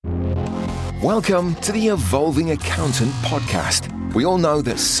Welcome to the Evolving Accountant podcast. We all know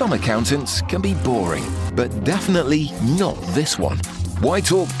that some accountants can be boring, but definitely not this one. Why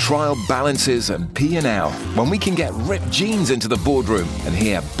talk trial balances and P&L when we can get ripped jeans into the boardroom and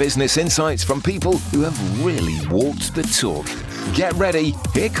hear business insights from people who have really walked the talk? Get ready,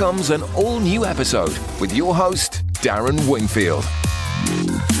 here comes an all-new episode with your host, Darren Wingfield.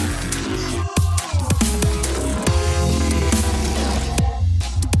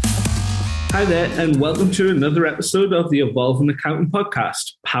 Hi there, and welcome to another episode of the Evolving Accountant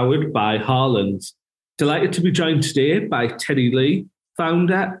podcast, powered by Harlands. Delighted to be joined today by Teddy Lee,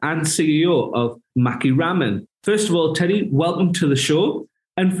 founder and CEO of Maki Ramen. First of all, Teddy, welcome to the show.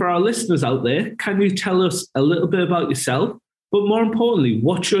 And for our listeners out there, can you tell us a little bit about yourself? But more importantly,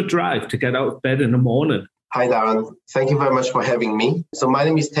 what's your drive to get out of bed in the morning? Hi, Darren. Thank you very much for having me. So my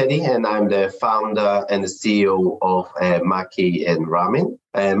name is Teddy, and I'm the founder and the CEO of Maki and Ramen.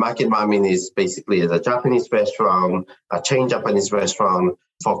 Maki and Ramen is basically a Japanese restaurant, a chain Japanese restaurant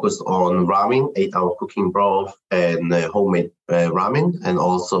focused on ramen, 8-hour cooking broth, and homemade ramen, and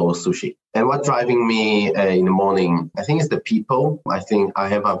also sushi. And what's driving me in the morning, I think, is the people. I think I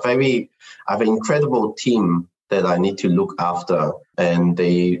have an incredible team that I need to look after. And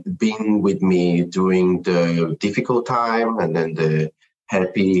they've been with me during the difficult time and then the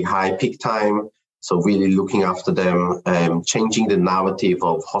happy high peak time. So really looking after them, changing the narrative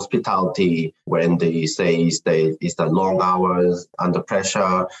of hospitality when they say it's the long hours, under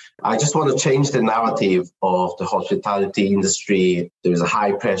pressure. I just want to change the narrative of the hospitality industry. There's a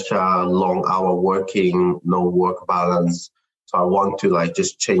high pressure, long hour working, no work balance. So I want to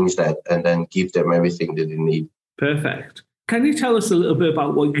just change that and then give them everything that they need. Perfect. Can you tell us a little bit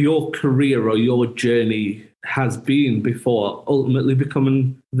about what your career or your journey has been before ultimately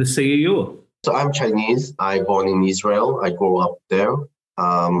becoming the CEO? So I'm Chinese. I born in Israel. I grew up there.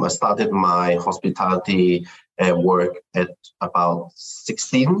 I started my hospitality work at about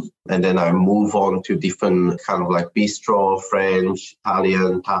 16. And then I moved on to different kind of bistro, French,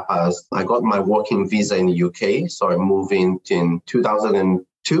 Italian, tapas. I got my working visa in the UK. So I moved in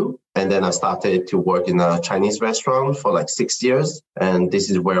 2002. And then I started to work in a Chinese restaurant for 6 years. And this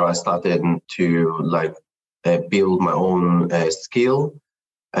is where I started to build my own skill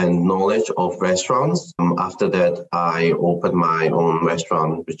and knowledge of restaurants. After that, I opened my own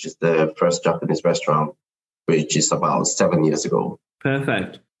restaurant, which is the first Japanese restaurant, which is about 7 years ago.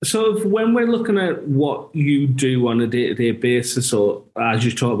 Perfect. So when we're looking at what you do on a day-to-day basis, or as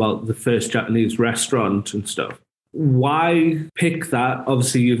you talk about the first Japanese restaurant and stuff, why pick that?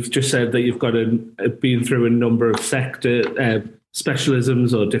 Obviously, you've just said that you've been through a number of sector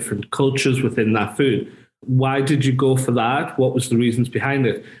specialisms or different cultures within that food. Why did you go for that? What was the reasons behind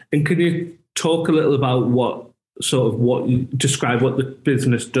it? And can you talk a little about describe what the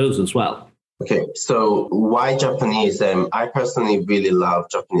business does as well? Okay, so why Japanese? I personally really love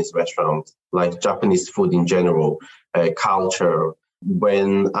Japanese restaurants, like Japanese food in general, culture.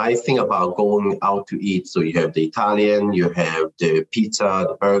 When I think about going out to eat, so you have the Italian, you have the pizza,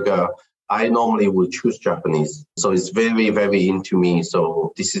 the burger, I normally would choose Japanese. So it's very, very into me.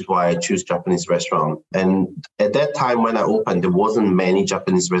 So this is why I choose Japanese restaurant. And at that time when I opened, there wasn't many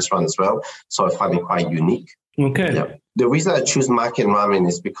Japanese restaurants as well. So I find it quite unique. Okay. Yeah. The reason I choose Maki and Ramen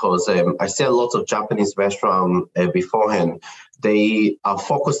is because I see a lot of Japanese restaurants beforehand. They are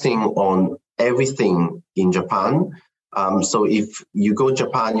focusing on everything in Japan. So if you go to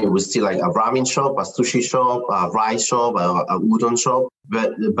Japan, you will see a ramen shop, a sushi shop, a rice shop, a udon shop,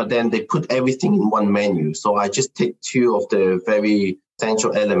 but then they put everything in one menu. So I just take two of the very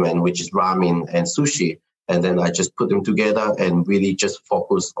essential elements, which is ramen and sushi, and then I just put them together and really just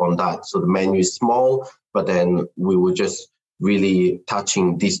focus on that. So the menu is small, but then we were just really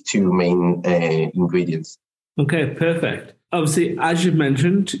touching these two main ingredients. Okay, perfect. Obviously, as you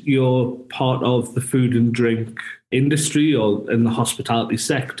mentioned, you're part of the food and drink industry or in the hospitality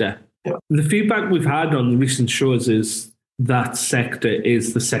sector. Yeah. The feedback we've had on recent shows is that sector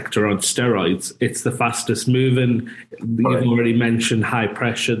is the sector on steroids. It's the fastest moving. Right. You've already mentioned high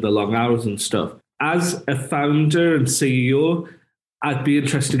pressure, the long hours and stuff. As a founder and CEO, I'd be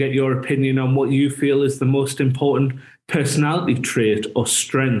interested to get your opinion on what you feel is the most important personality trait or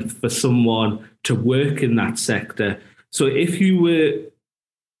strength for someone to work in that sector. So if you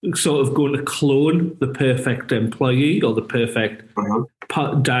were sort of going to clone the perfect employee or the perfect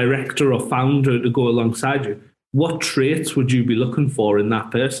director or founder to go alongside you, what traits would you be looking for in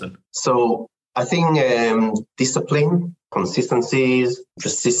that person? So I think discipline, consistencies,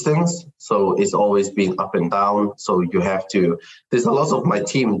 persistence. So it's always been up and down. So there's a lot of my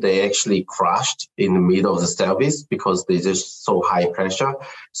team, they actually crashed in the middle of the service because they're just so high pressure.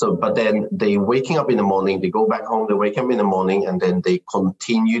 So, but then they waking up in the morning, they go back home, they wake up in the morning, and then they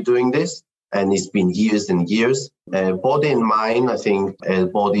continue doing this. And it's been years and years. Body and mind, I think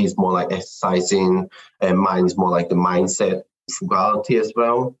body is more like exercising, and mind is more like the mindset, frugality as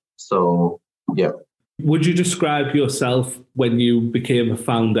well. So, yeah. Would you describe yourself when you became a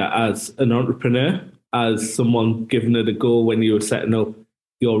founder as an entrepreneur, as someone giving it a go when you were setting up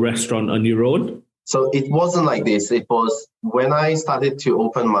your restaurant on your own? So it wasn't like this. It was when I started to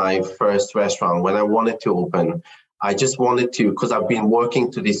open my first restaurant, when I wanted to open, I just wanted to, because I've been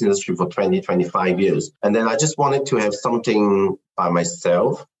working to this industry for 20, 25 years. And then I just wanted to have something by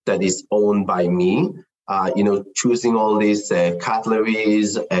myself that is owned by me. Choosing all these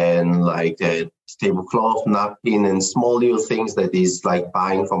cutleries and like tablecloth, napkin, and small little things that is like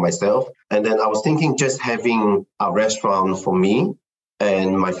buying for myself. And then I was thinking just having a restaurant for me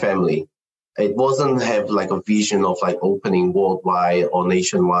and my family. It wasn't have like a vision of like opening worldwide or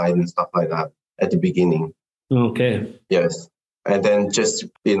nationwide and stuff like that at the beginning. Okay. Yes. And then just,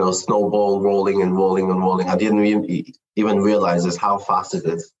 snowball rolling and rolling and rolling. I didn't even realize just how fast it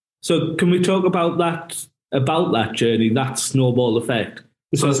is. So can we talk about that journey, that snowball effect?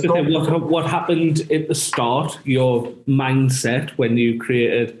 So what happened at the start, your mindset when you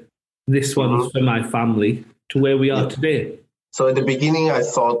created this one's for my family to where we are today? So at the beginning, I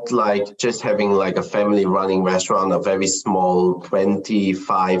thought like just having like a family running restaurant, a very small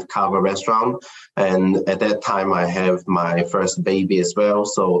 25 cover restaurant. And at that time, I have my first baby as well.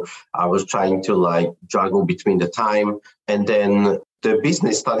 So I was trying to like juggle between the time. And then the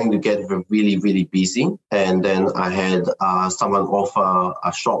business starting to get really, really busy. And then I had someone offer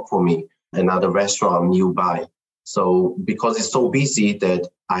a shop for me, another restaurant nearby. So because it's so busy that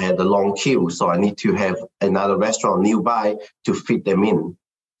I had a long queue, so I need to have another restaurant nearby to fit them in.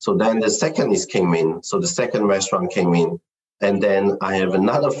 So then the second came in. So the second restaurant came in. And then I have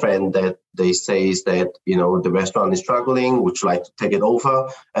another friend that they say is that, the restaurant is struggling, would you like to take it over?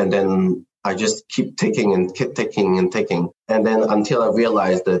 And then I just keep taking and keep taking and taking. And then until I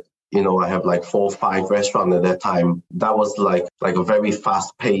realized that, I have like 4 or 5 restaurants at that time. That was like a very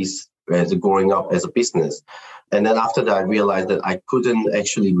fast pace as growing up as a business. And then after that, I realized that I couldn't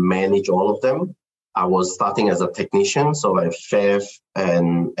actually manage all of them. I was starting as a technician. So I have chef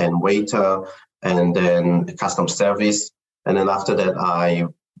and waiter and then custom service. And then after that, I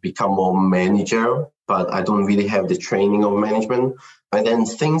become more manager, but I don't really have the training of management. And then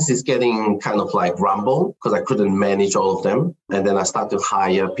things is getting kind of like rumble because I couldn't manage all of them. And then I started to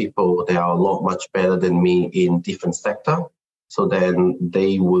hire people that are a lot much better than me in different sector. So then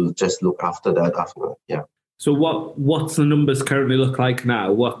they will just look after that after, yeah. So what's the numbers currently look like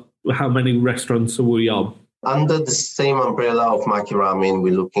now? How many restaurants are we on? Under the same umbrella of Maki Ramen,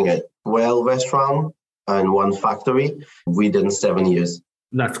 we're looking at 12 restaurants and 1 factory within 7 years.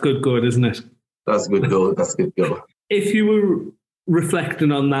 That's good going, isn't it? That's good go. That's good go. If you were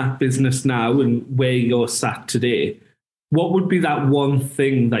reflecting on that business now and where you're sat today, what would be that one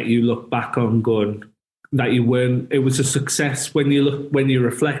thing that you look back on going that you weren't? It was a success when you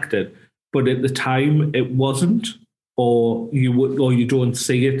reflected, but at the time it wasn't, or you don't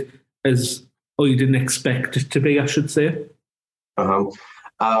see it as, or you didn't expect it to be, I should say.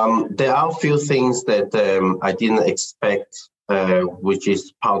 There are a few things that I didn't expect, which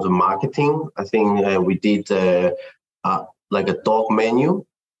is part of marketing. I think we did like a dog menu,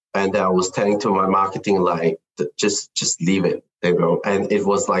 and I was telling to my marketing like, just leave it, and it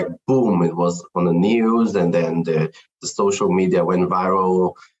was like boom, it was on the news, and then the social media went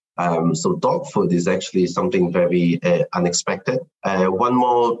viral. So dog food is actually something very unexpected. One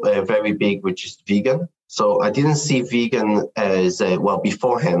more very big, which is vegan. So I didn't see vegan as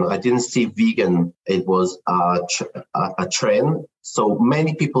beforehand. I didn't see vegan. It was a trend. So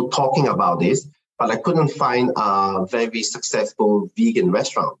many people talking about this, but I couldn't find a very successful vegan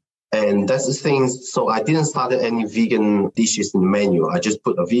restaurant. And that's the thing. So I didn't start any vegan dishes in the menu. I just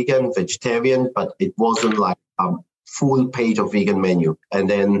put a vegan, vegetarian, but it wasn't like a full page of vegan menu. And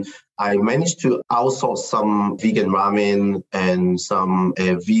then I managed to outsource some vegan ramen and some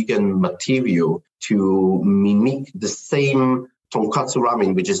vegan material to mimic the same tonkatsu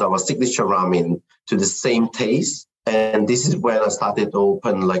ramen, which is our signature ramen, to the same taste. And this is when I started to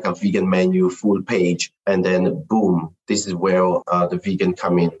open like a vegan menu full page, and then boom, this is where the vegan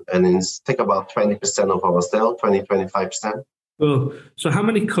come in. And it's take about 20% of our sale, 20-25%. Oh, so how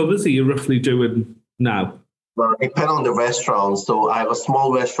many covers are you roughly doing now? Well, it depends on the restaurant. So I have a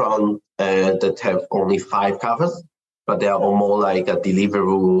small restaurant that have only 5 covers, but they are all more like a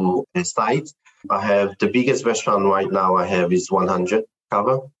Deliveroo site. I have the biggest restaurant right now I have is 100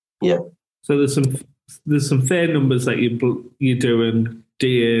 cover. Yeah. So there's some fair numbers that you're doing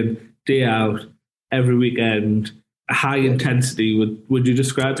day in, day out, every weekend. High intensity. Would you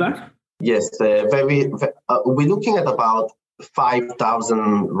describe that? Yes, we're looking at about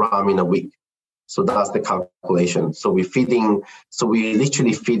 5,000 ramen a week. So that's the calculation. So we're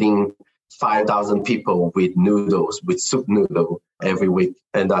literally feeding 5,000 people with noodles, with soup noodle every week.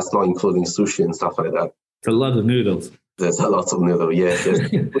 And that's not including sushi and stuff like that. It's a lot of noodles. There's a lot of noodle, yes.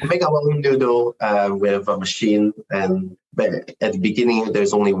 We make our own noodle with a machine. And at the beginning,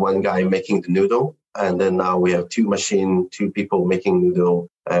 there's only one guy making the noodle. And then now we have 2 people making noodle.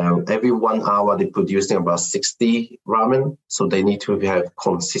 Every 1 hour, they're producing about 60 ramen. So they need to have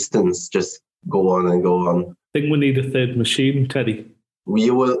consistency, just go on and go on. I think we need a third machine, Teddy. I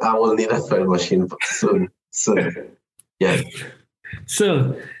will need a third machine soon. Yeah.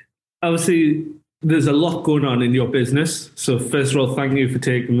 So, obviously, there's a lot going on in your business. So, first of all, thank you for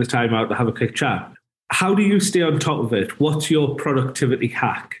taking the time out to have a quick chat. How do you stay on top of it? What's your productivity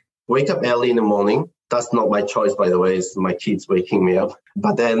hack? Wake up early in the morning. That's not my choice, by the way. It's my kids waking me up.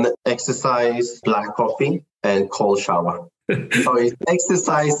 But then exercise, black coffee, and cold shower. So it's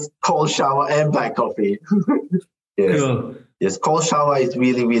exercise, cold shower, and black coffee. Yes. Cool. Yes, cold shower is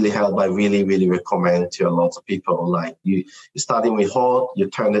really, really helpful. I really, really recommend to a lot of people. Like you're starting with hot, you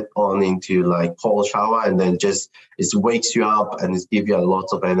turn it on into like cold shower, and then it wakes you up and it gives you a lot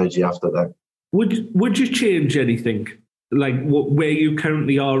of energy after that. Would you change anything? Like where you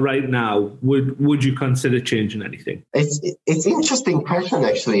currently are right now, would you consider changing anything? It's interesting question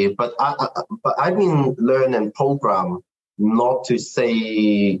actually, but I've been learning and program not to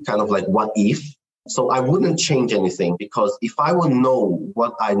say kind of like what if. So I wouldn't change anything because if I would know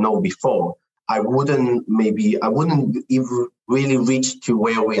what I know before, I wouldn't even really reach to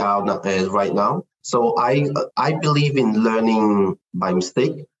where we are right now. So I believe in learning by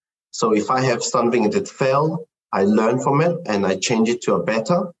mistake. So if I have something that failed, I learn from it and I change it to a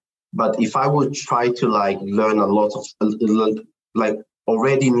better. But if I would try to learn a lot of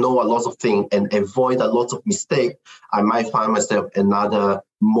already know a lot of things and avoid a lot of mistake, I might find myself another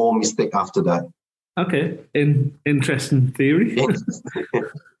more mistake after that. Okay, interesting theory.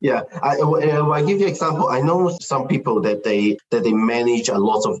 Yeah, I'll give you an example. I know some people that they manage a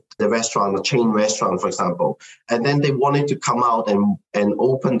lot of the restaurant, a chain restaurant, for example, and then they wanted to come out and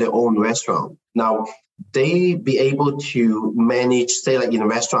open their own restaurant. Now, they be able to manage, say like in a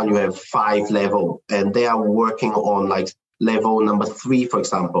restaurant, you have 5 levels, and they are working on level number 3, for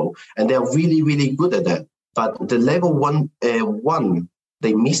example, and they are really, really good at that. But the level one,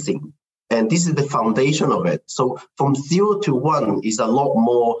 they're missing. And this is the foundation of it. So from 0 to 1 is a lot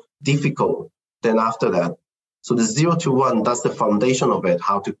more difficult than after that. So the 0 to 1, that's the foundation of it,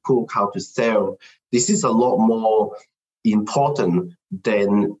 how to cook, how to sell. This is a lot more important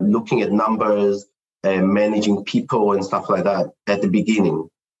than looking at numbers and managing people and stuff like that at the beginning.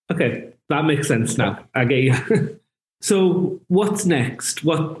 Okay, that makes sense now. I get you. So what's next?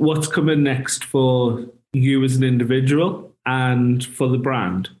 What's coming next for you as an individual and for the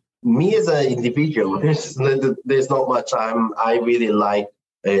brand? Me as an individual, there's not much. I really like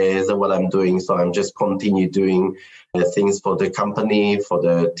what I'm doing, so I'm just continue doing things for the company, for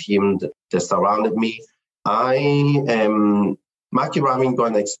the team that surrounded me. I am Maki Ramen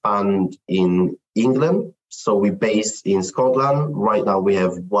going to expand in England, so we're based in Scotland. Right now, we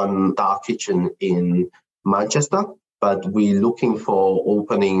have one dark kitchen in Manchester, but we're looking for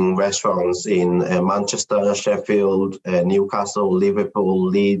opening restaurants in Manchester, Sheffield, Newcastle, Liverpool,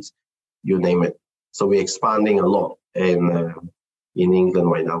 Leeds, you name it. So we're expanding a lot in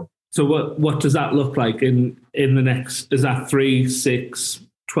England right now. So what does that look like in the next, is that 3, 6,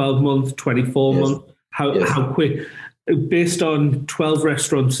 12 months, 24 months? How quick? Based on 12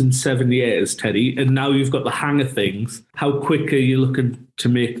 restaurants in 7 years, Teddy, and now you've got the hang of things, how quick are you looking to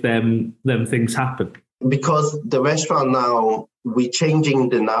make them things happen? Because the restaurant now, we're changing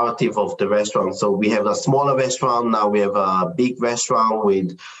the narrative of the restaurant. So we have a smaller restaurant. Now we have a big restaurant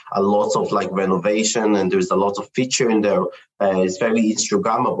with a lot of renovation, and there's a lot of feature in there. It's very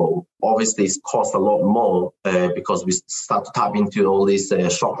Instagrammable. Obviously, it costs a lot more because we start to tap into all this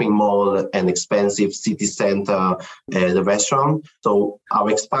shopping mall and expensive city center, the restaurant. So our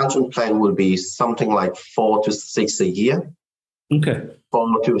expansion plan will be something like 4 to 6 a year. Okay.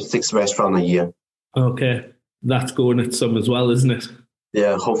 4 to 6 restaurants a year. Okay. That's going at some as well, isn't it?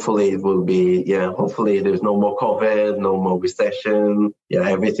 Yeah, hopefully it will be. Yeah, hopefully there's no more COVID, no more recession. Yeah,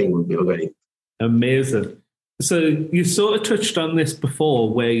 everything will be great. Amazing. So you sort of touched on this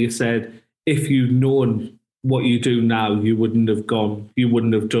before where you said if you'd known what you do now, you wouldn't have done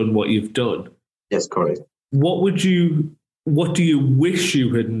what you've done. Yes, correct. What do you wish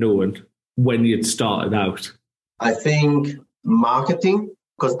you had known when you'd started out? I think marketing,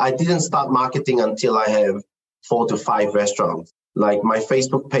 because I didn't start marketing until I have 4 to 5 restaurants. Like my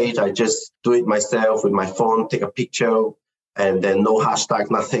Facebook page, I just do it myself with my phone, take a picture, and then no hashtag,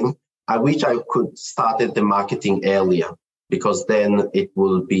 nothing. I wish I could started the marketing earlier, because then it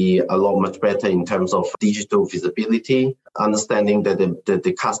will be a lot much better in terms of digital visibility, understanding that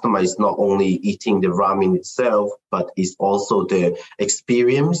the customer is not only eating the ramen itself, but is also the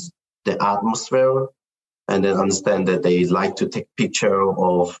experience, the atmosphere, and then understand that they like to take picture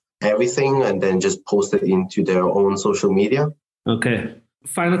of everything and then just post it into their own social media. Okay.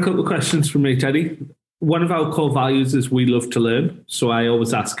 Final couple of questions from me, Teddy. One of our core values is we love to learn. So I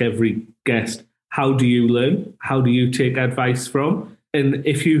always ask every guest, how do you learn? How do you take advice from? And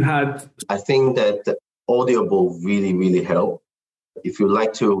if you had... I think that Audible really, really help. If you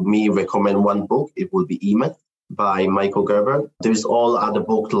like to me recommend one book, it would be E-Myth by Michael Gerber. There's all other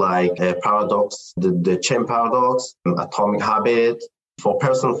books like Paradox, the Chain Paradox, Atomic Habit. For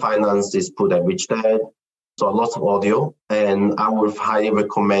personal finance, is Poor Dad Rich Dad. So lots of audio. And I would highly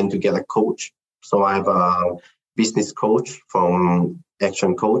recommend to get a coach. So I have a business coach from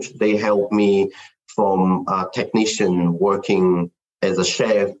Action Coach. They help me from a technician working as a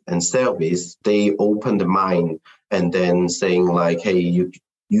chef and service. They open the mind and then saying like, hey, you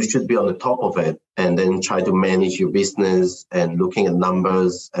should be on the top of it, and then try to manage your business and looking at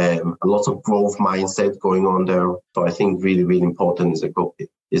numbers and a lot of growth mindset going on there. So I think really, really important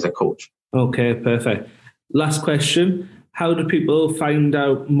is a coach. Okay, perfect. Last question. How do people find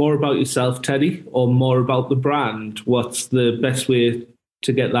out more about yourself, Teddy, or more about the brand? What's the best way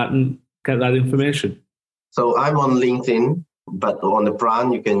to get that information? So I'm on LinkedIn, but on the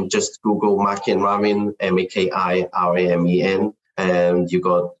brand, you can just Google Maki and Ramen, MAKIRAMEN. And you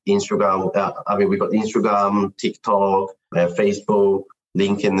got Instagram. We got Instagram, TikTok, Facebook,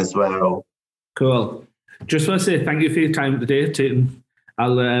 LinkedIn as well. Cool. Just want to say thank you for your time today, Titan.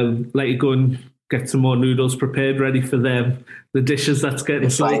 I'll let you go and get some more noodles prepared, ready for the dishes that's getting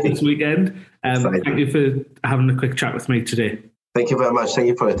sold this weekend. Thank you for having a quick chat with me today. Thank you very much. Thank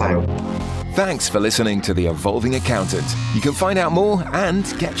you for your time. Thanks for listening to The Evolving Accountant. You can find out more and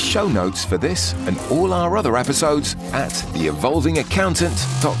get show notes for this and all our other episodes at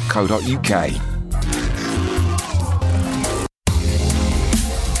theevolvingaccountant.co.uk.